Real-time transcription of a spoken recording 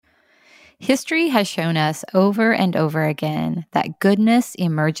History has shown us over and over again that goodness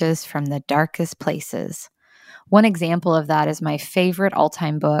emerges from the darkest places. One example of that is my favorite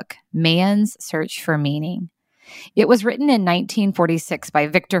all-time book, Man's Search for Meaning. It was written in 1946 by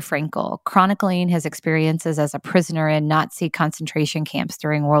Viktor Frankl, chronicling his experiences as a prisoner in Nazi concentration camps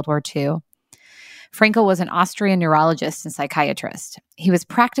during World War II. Frankl was an Austrian neurologist and psychiatrist. He was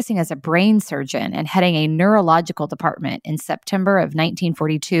practicing as a brain surgeon and heading a neurological department in September of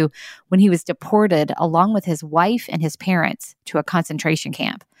 1942 when he was deported along with his wife and his parents to a concentration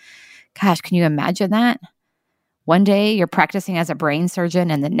camp. Gosh, can you imagine that? One day you're practicing as a brain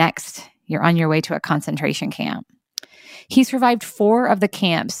surgeon and the next you're on your way to a concentration camp. He survived 4 of the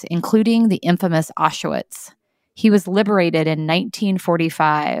camps, including the infamous Auschwitz. He was liberated in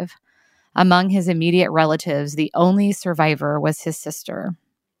 1945. Among his immediate relatives, the only survivor was his sister.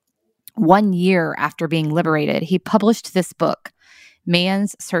 1 year after being liberated, he published this book,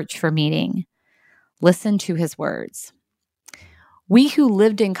 Man's Search for Meaning. Listen to his words. We who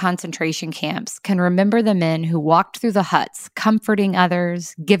lived in concentration camps can remember the men who walked through the huts, comforting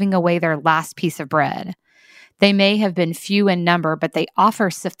others, giving away their last piece of bread. They may have been few in number, but they offer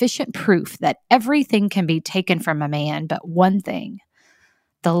sufficient proof that everything can be taken from a man but one thing,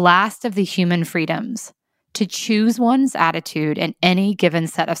 the last of the human freedoms, to choose one's attitude in any given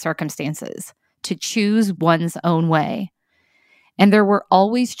set of circumstances, to choose one's own way. And there were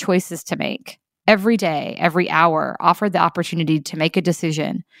always choices to make. Every day, every hour offered the opportunity to make a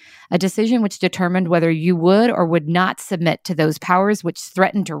decision which determined whether you would or would not submit to those powers which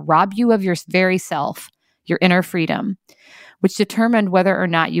threatened to rob you of your very self, your inner freedom, which determined whether or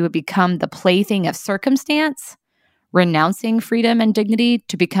not you would become the plaything of circumstance, renouncing freedom and dignity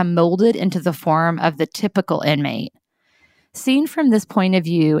to become molded into the form of the typical inmate. Seen from this point of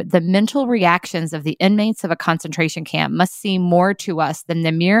view, the mental reactions of the inmates of a concentration camp must seem more to us than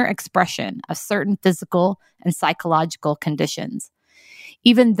the mere expression of certain physical and psychological conditions.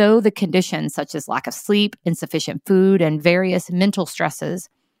 Even though the conditions such as lack of sleep, insufficient food, and various mental stresses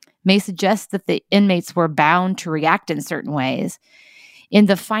may suggest that the inmates were bound to react in certain ways, in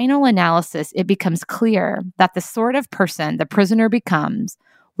the final analysis, it becomes clear that the sort of person the prisoner becomes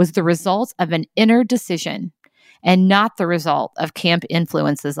was the result of an inner decision and not the result of camp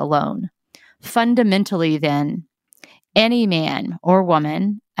influences alone. Fundamentally, then, any man or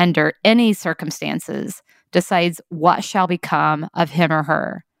woman, under any circumstances, decides what shall become of him or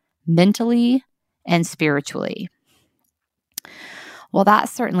her, mentally and spiritually. Well, that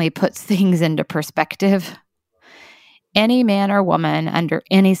certainly puts things into perspective. Any man or woman, under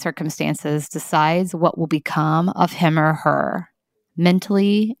any circumstances, decides what will become of him or her,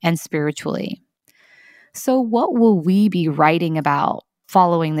 mentally and spiritually. So what will we be writing about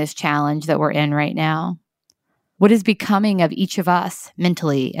following this challenge that we're in right now? What is becoming of each of us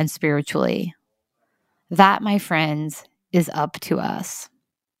mentally and spiritually? That, my friends, is up to us.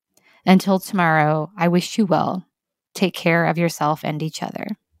 Until tomorrow, I wish you well. Take care of yourself and each other.